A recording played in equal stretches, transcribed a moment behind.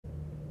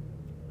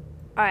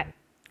Alright,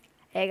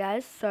 hey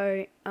guys,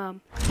 so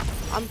I'm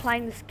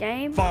playing this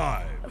game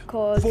 5,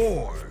 called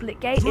 4,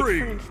 SplitGate. It's 3,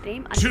 free on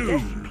Steam. I 2,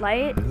 suggest you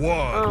play it.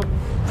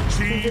 1.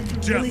 Since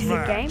it's a really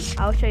good game. Deathmatch.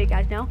 I'll show you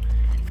guys now.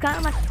 It's kind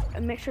of like a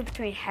mixture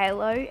between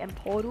Halo and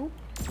Portal,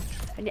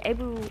 and you're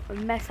able to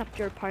mess up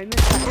your opponents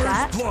like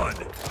that.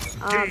 First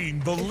blood. Gain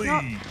the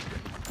lead.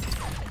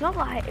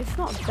 It's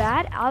not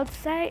bad. I would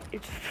say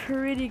it's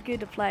pretty good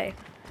to play.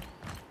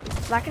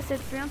 Like I said,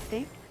 free on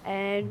Steam,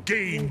 and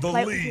Gain you can the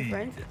play it with your lead.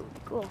 friends. It's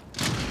cool.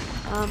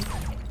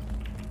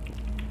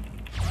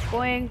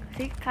 Going,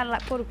 see, kind of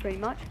like Portal pretty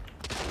much.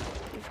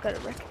 Just got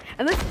it wreck.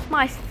 And this is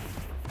my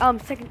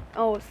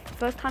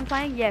first time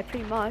playing. Yeah,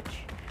 pretty much.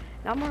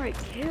 Now I'm already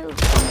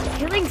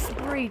killing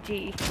spree,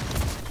 G.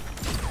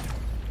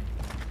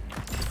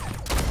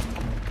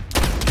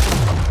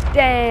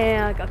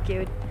 Damn, I got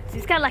killed. So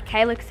it's kind of like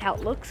Halo, 'cause how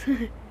it looks.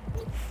 Alright,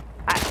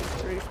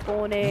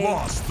 respawning.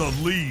 Lost the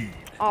lead.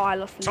 Oh, I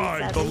lost the lead.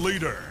 Tied the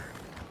leader.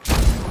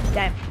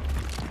 Damn.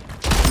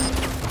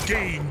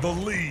 Gain the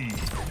lead.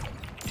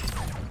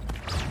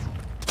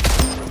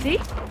 See?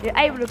 You're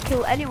able to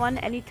kill anyone,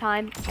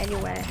 anytime,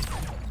 anywhere.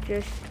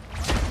 It's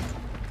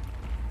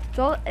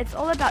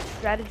all about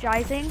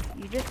strategizing.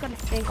 You just gotta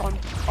think on,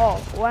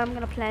 where I'm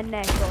gonna plan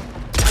next, or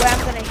where I'm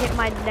gonna hit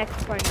my next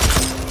opponent.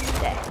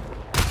 There.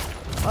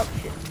 Oh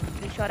shit,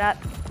 get shot at.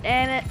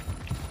 Damn it.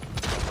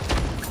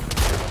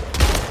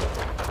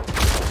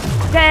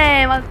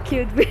 Damn, I was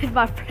killed with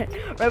my friend.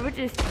 Right, which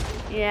is,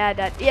 yeah,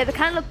 they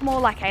kind of look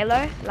more like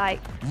Halo. Like,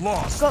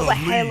 Lost got the where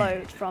lead. Halo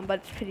is from, but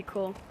it's pretty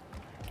cool.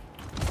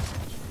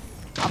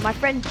 My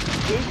friend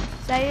did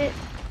say it.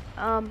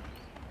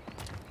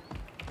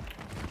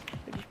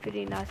 Which is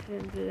pretty nice of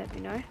him to let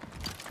me know.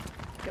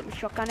 Get my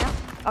shotgun out.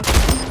 Okay.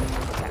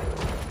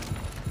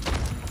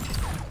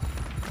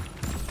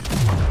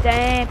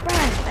 Damn, bro,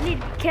 I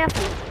need to be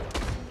careful.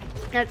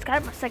 Now it's kind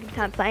of my second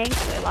time playing,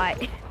 so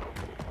like,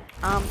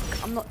 I'm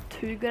not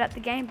too good at the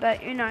game,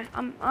 but you know,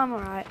 I'm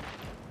alright.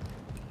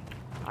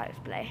 Alright, let's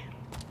play.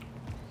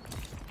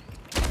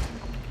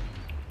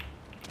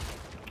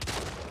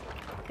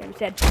 Damn,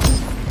 said.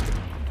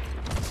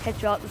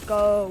 Headshot, let's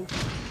go.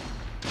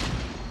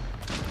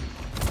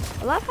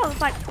 I love how it's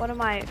like one of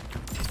my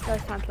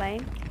first time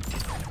playing.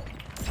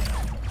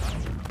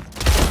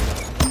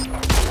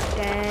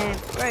 Damn,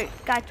 bro,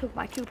 guy took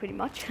my kill pretty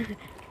much.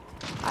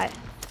 Alright,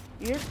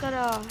 you just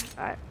gotta,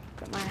 alright,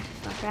 got my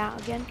sniper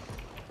out again.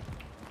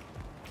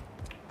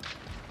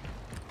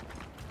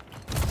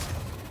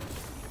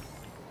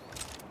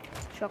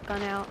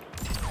 Shotgun out.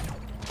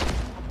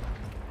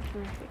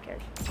 Who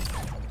cares?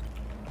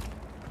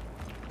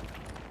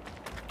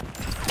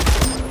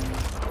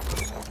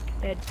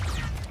 Dead.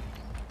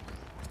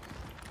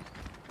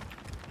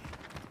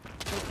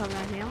 We'll come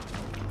around now.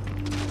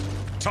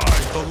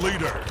 Tied the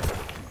leader.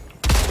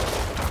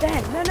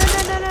 Damn, no,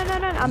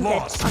 I'm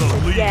Lost dead. the I'm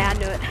dead. lead. Yeah, I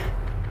knew it.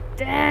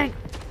 Dang.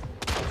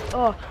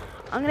 Oh,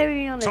 I'm gonna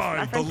be honest. My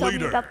Tied friend the told me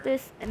leader. about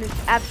this, and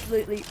it's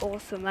absolutely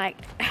awesome. Like,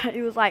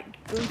 it was like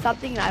doing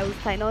something, and I was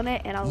playing on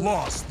it, and I was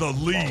Lost the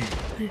lead.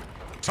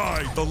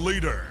 Tied the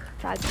leader.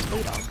 tried to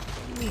lead on.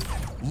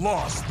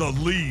 Lost the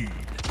lead.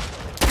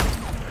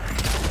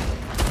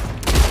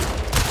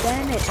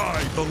 Damn it.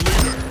 Tied the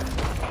leader.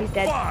 He's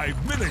dead.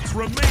 5 minutes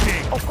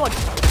remaining. Oh god.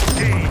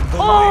 Gain the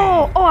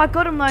Oh, lead. I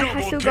got him though. I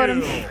Double still got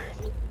him. kill.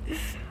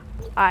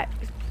 Alright,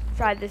 let's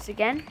try this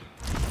again.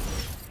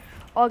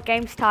 Oh,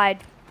 game's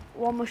tied.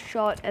 One more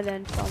shot and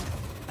then some,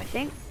 I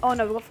think. Oh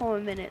no, we've got 4 more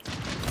minutes.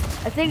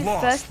 I think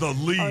Lost first. the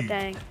lead. Oh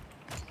dang.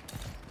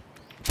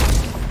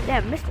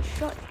 Damn, missed a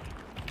shot.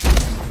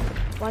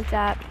 One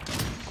tap.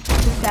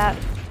 Two tap.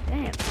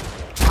 Damn.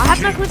 I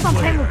have no clue if I'm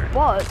playing with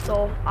bots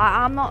or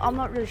I'm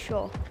not really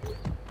sure.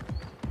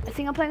 I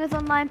think I'm playing with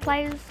online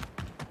players.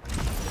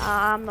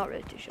 I'm not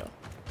really too sure.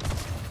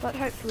 But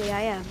hopefully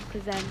I am,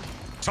 because then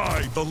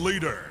Tied the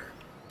leader.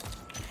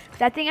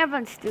 I think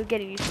everyone's still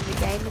getting used to the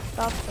game and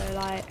stuff, so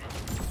like,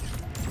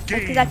 Gain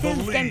because I the think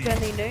this game's lead.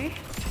 only new.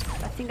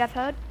 I think I've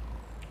heard.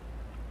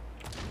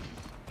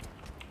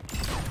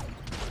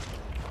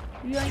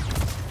 Yoink.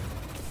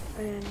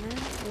 And then I'm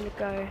gonna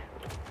go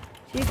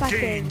see if I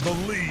Gain can. the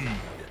lead.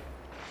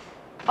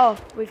 Oh,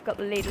 we've got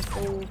the lead of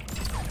all.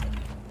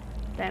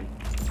 Damn.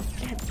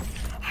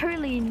 I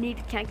really need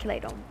to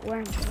calculate on where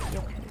I'm gonna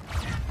walk to.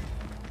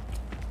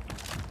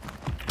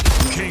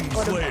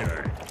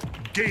 Kingslayer.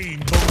 Gain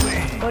the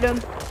lead. Got him.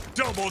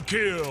 Double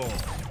kill.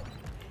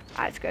 Alright,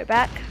 let's go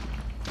back.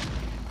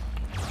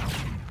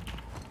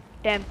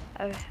 Damn,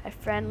 a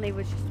friendly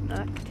was just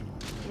murked.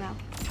 Now.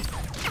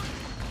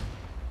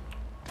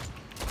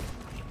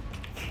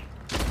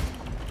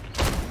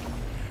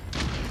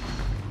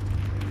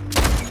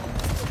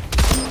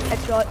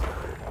 Headshot.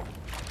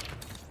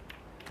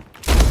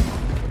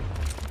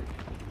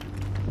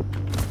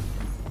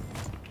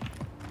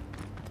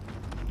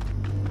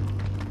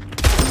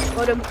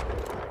 Got him.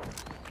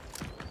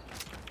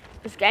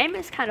 This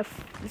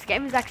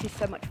game is actually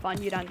so much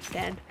fun, you'd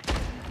understand.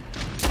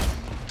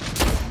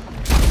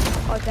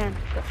 Oh damn,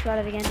 got shot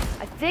at again.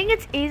 I think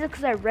it's either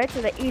because they're red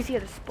so they're easier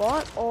to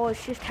spot, or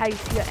it's just how you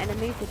see your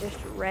enemies, they're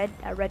just red,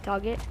 a red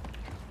target.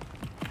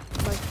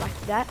 Most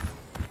likely that.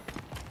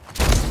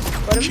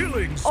 Got him.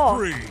 Killing Oh,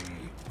 spree.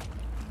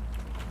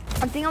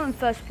 I think I'm in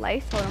first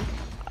place. Hold on.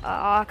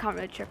 I can't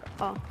really check.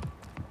 Oh.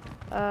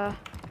 Yeah,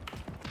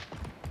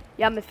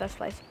 I'm in first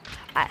place.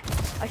 I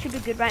should be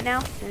good right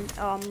now. And,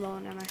 oh, I'm low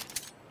on ammo.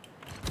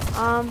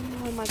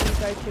 Where am I gonna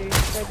go to?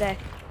 Go there.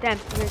 Damn,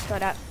 I'm gonna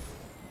shot at.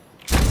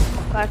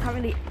 But I can't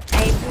really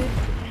aim good.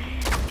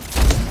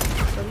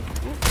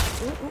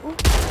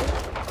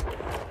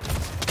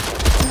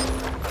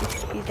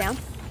 He's down.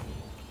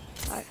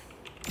 Alright.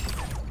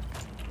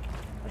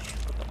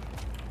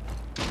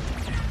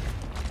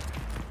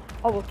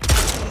 Oh, well.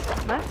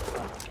 No?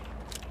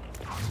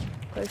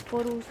 Those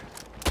portals.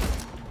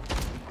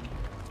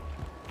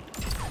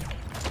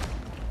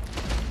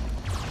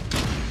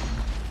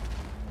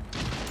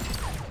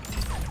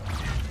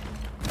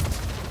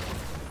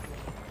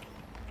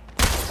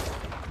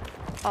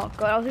 Oh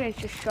god, I was gonna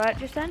just shot it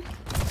just then.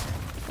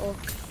 Or,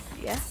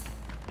 yeah.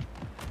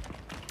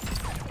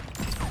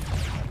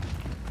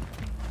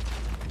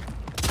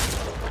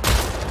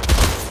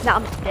 Nah,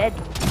 I'm dead.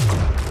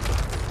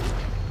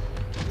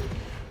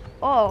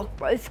 Oh,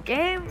 bro, this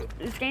game's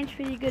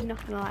pretty good,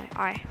 not gonna lie.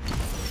 Alright.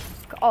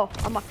 Oh,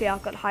 I'm up here,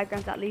 I've got high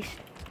grounds at least.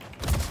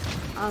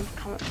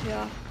 Come up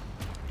here.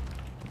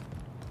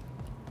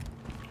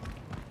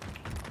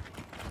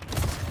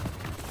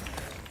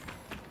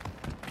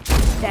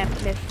 Damn,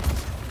 missed.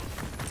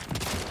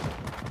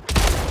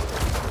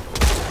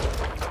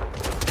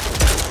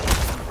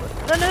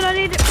 No, I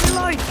need to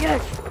reload,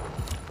 yes!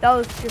 That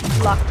was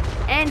just luck.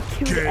 And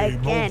killed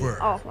again. Over.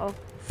 Oh, well.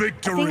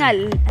 Victory.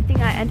 I think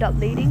I end up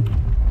leading.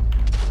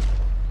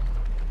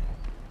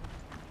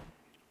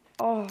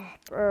 Oh,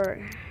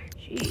 bro.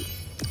 Jeez.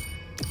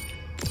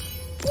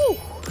 Woo.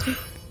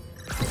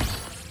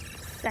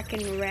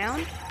 Second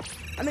round.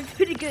 I mean, it's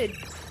pretty good.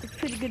 It's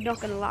pretty good, not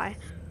gonna lie.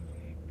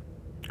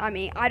 I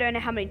mean, I don't know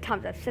how many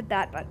times I've said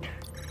that, but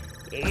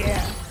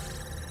yeah.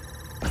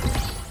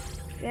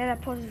 Yeah,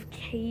 that positive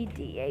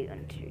KDA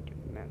on 2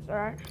 minutes,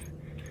 alright.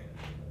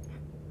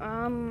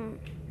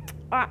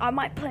 I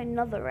might play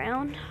another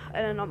round,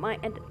 and then I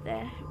might end it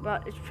there,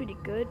 but it's pretty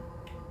good.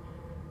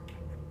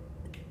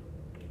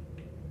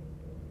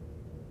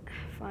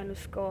 Final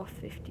score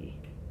 50.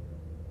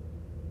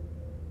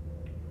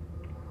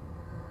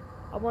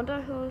 I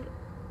wonder who.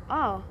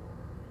 Oh,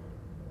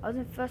 I was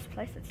in first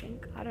place, I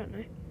think. I don't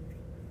know.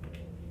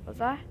 Was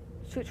I?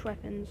 Switch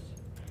weapons.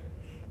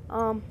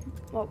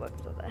 What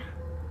weapons are there?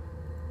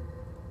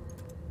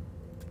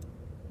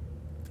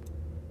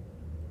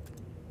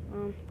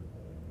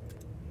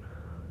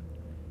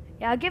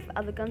 Yeah, I'll give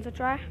other guns a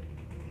try.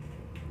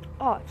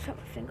 Oh, it's shot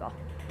my finger.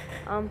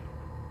 I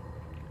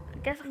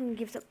guess I can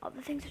give some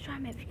other things a try.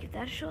 Maybe give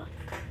that a shot.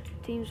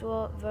 Teams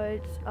war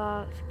votes.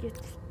 Let's give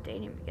the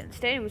stadium again. The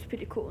stadium was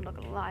pretty cool. Not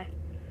gonna lie.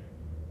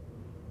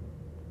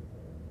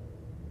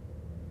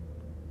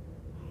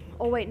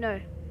 Oh wait, no.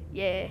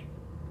 Yeah.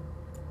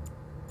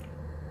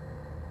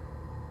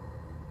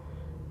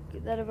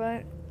 Give that a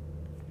vote.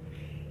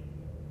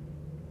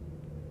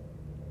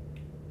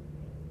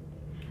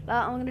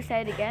 I'm gonna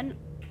say it again.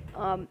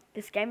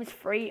 This game is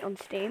free on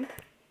Steam.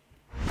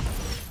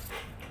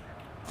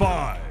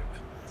 5,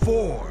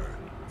 4,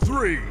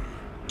 3,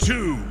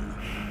 2,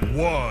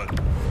 1.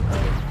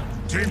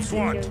 Team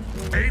SWAT,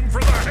 aim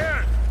for the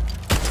head.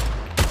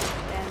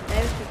 Damn,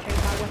 there's the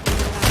change my weapon.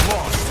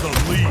 Lost the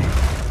lead.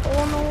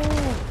 Oh no.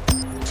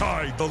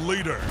 Tied the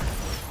leader.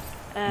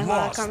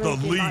 Lost the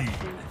lead.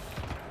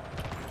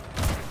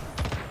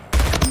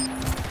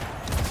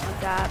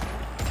 Like that.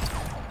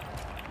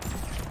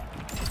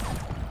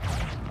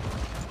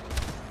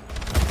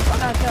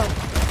 Kill.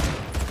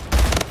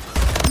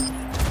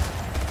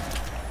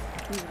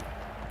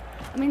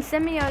 I mean,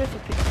 semi-autos are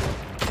pretty cool.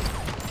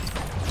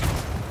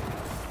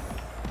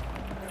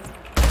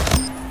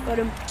 Got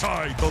him.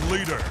 Tied the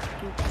leader.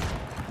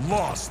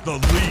 Lost the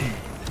lead.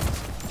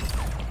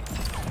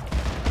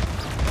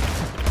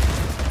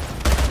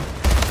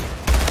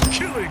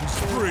 Killing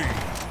spree.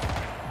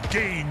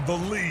 Gained the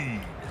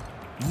lead.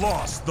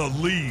 Lost the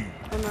lead.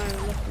 Oh no, I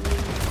lost the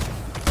lead.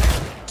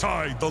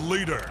 Tied the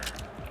leader.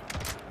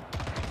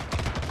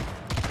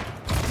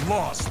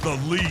 Lost the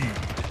lead.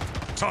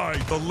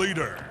 Tied the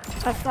leader.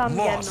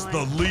 Lost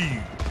the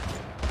lead.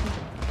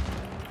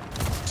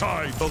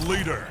 Tied the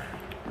leader.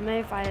 Maybe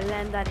if I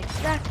land that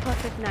exact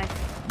perfect knife.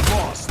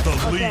 Lost the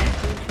lead.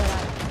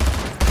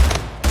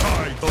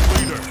 Tied the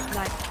leader.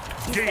 Nice.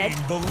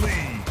 Gained the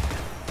lead.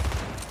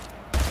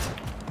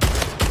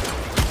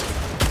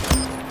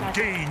 Nice.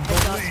 Gained the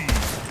lead.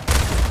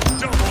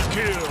 Double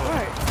kill.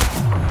 Right.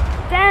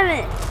 Damn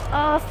it!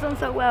 Oh, I've done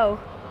so well.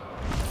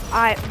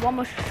 Alright, one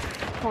more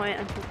point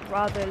and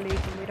rather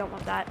leave them. We don't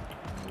want that.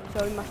 So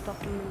we must stop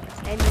them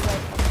anyway.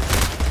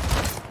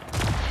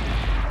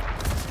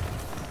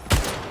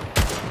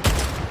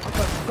 I've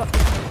got to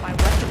use my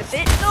weapon a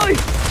bit. No!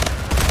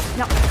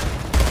 No.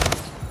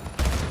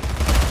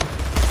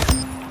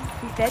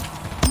 He's dead.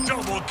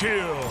 Double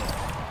kill.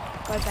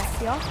 Go back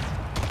here.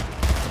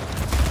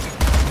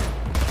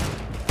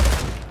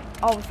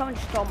 Oh, someone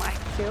stole my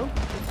kill.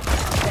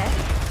 There.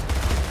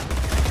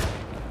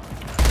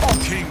 Oh,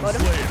 got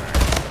him.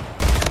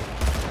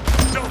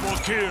 Double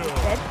kill.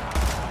 He's dead.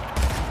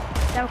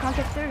 Now we can't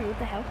get through. What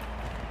the hell?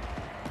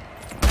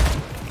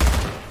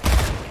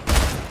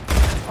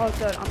 Oh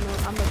good, I'm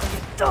not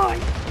gonna die.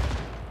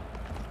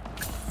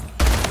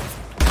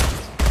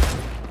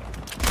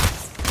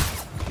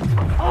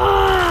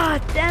 Oh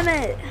damn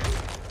it!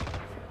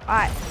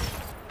 Alright.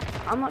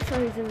 I'm not sure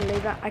who's in the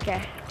lead.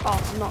 Okay. Oh,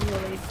 I'm not in the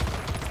lead.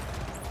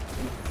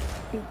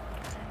 It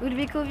would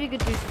be cool if you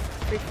could do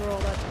free for all,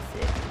 that's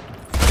it.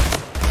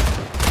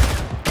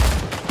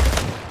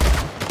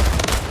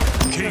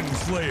 King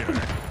Slayer.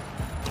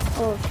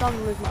 Oh, I'm starting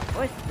to lose my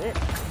voice a bit.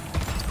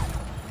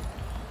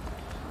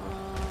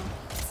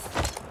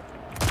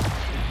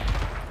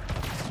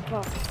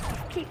 Well, I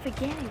keep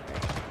forgetting.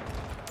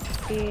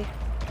 Here,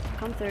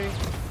 come through.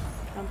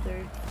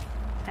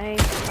 Aim,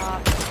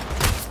 stop.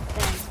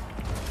 Bang.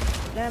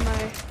 Demo.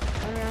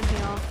 Run around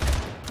here.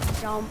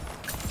 Jump.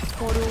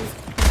 Portal.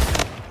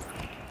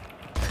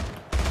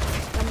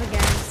 Jump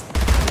again.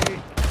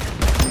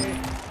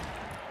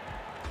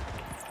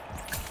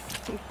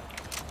 Shoot.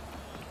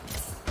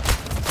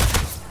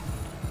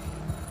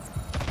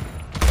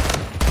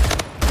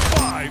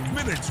 5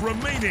 minutes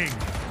remaining.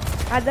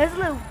 There's a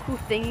little cool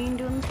thing you can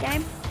do in this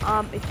game.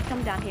 If you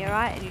come down here,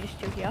 right, and you just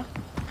chill here.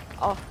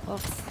 Oh.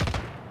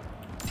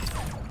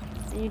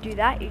 And you do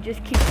that, you can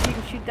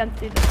shoot them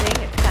through the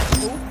thing, it's kind of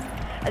cool.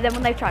 And then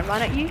when they try and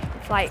run at you,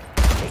 it's like,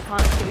 they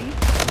can't kill you.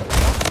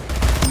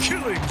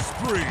 Killing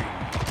spree.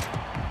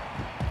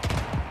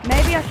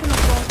 Maybe I shouldn't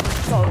have gone for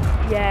assault.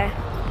 Yeah.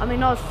 I mean,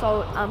 not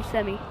assault,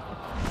 semi.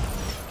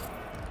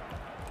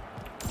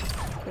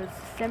 Because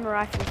semi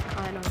rifle is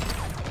kind of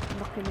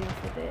knocking me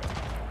off a bit.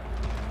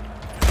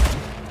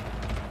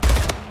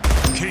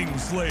 King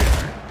Slayer.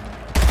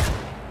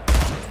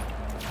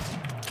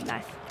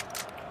 Nice.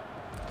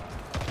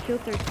 Kill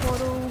through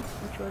portal,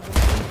 which was an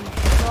easy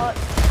shot.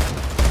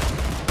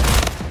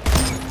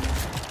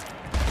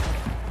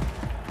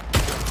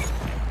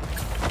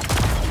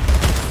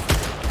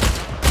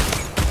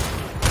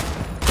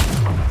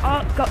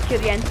 Oh, got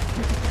killed again.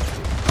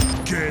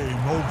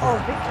 Game over. Oh,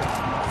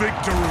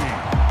 Victory.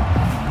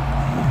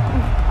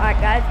 Alright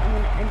guys, I'm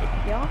gonna end it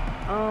here.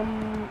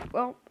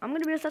 Well, I'm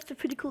gonna be honest, that's a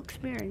pretty cool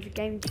experience. The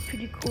game's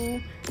pretty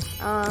cool.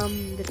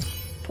 The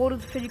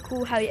portal's pretty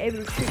cool, how you're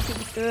able to shoot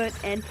people through it,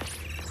 and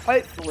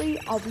hopefully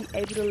I'll be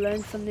able to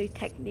learn some new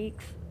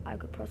techniques I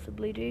could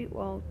possibly do.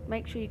 Well,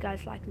 make sure you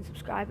guys like and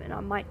subscribe, and I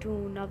might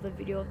do another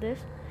video of this.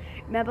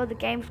 Remember, the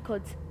game's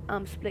called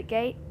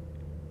SplitGate.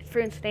 It's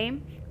free on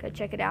Steam. Go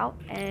check it out,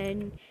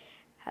 and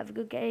have a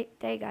good day,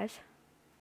 guys.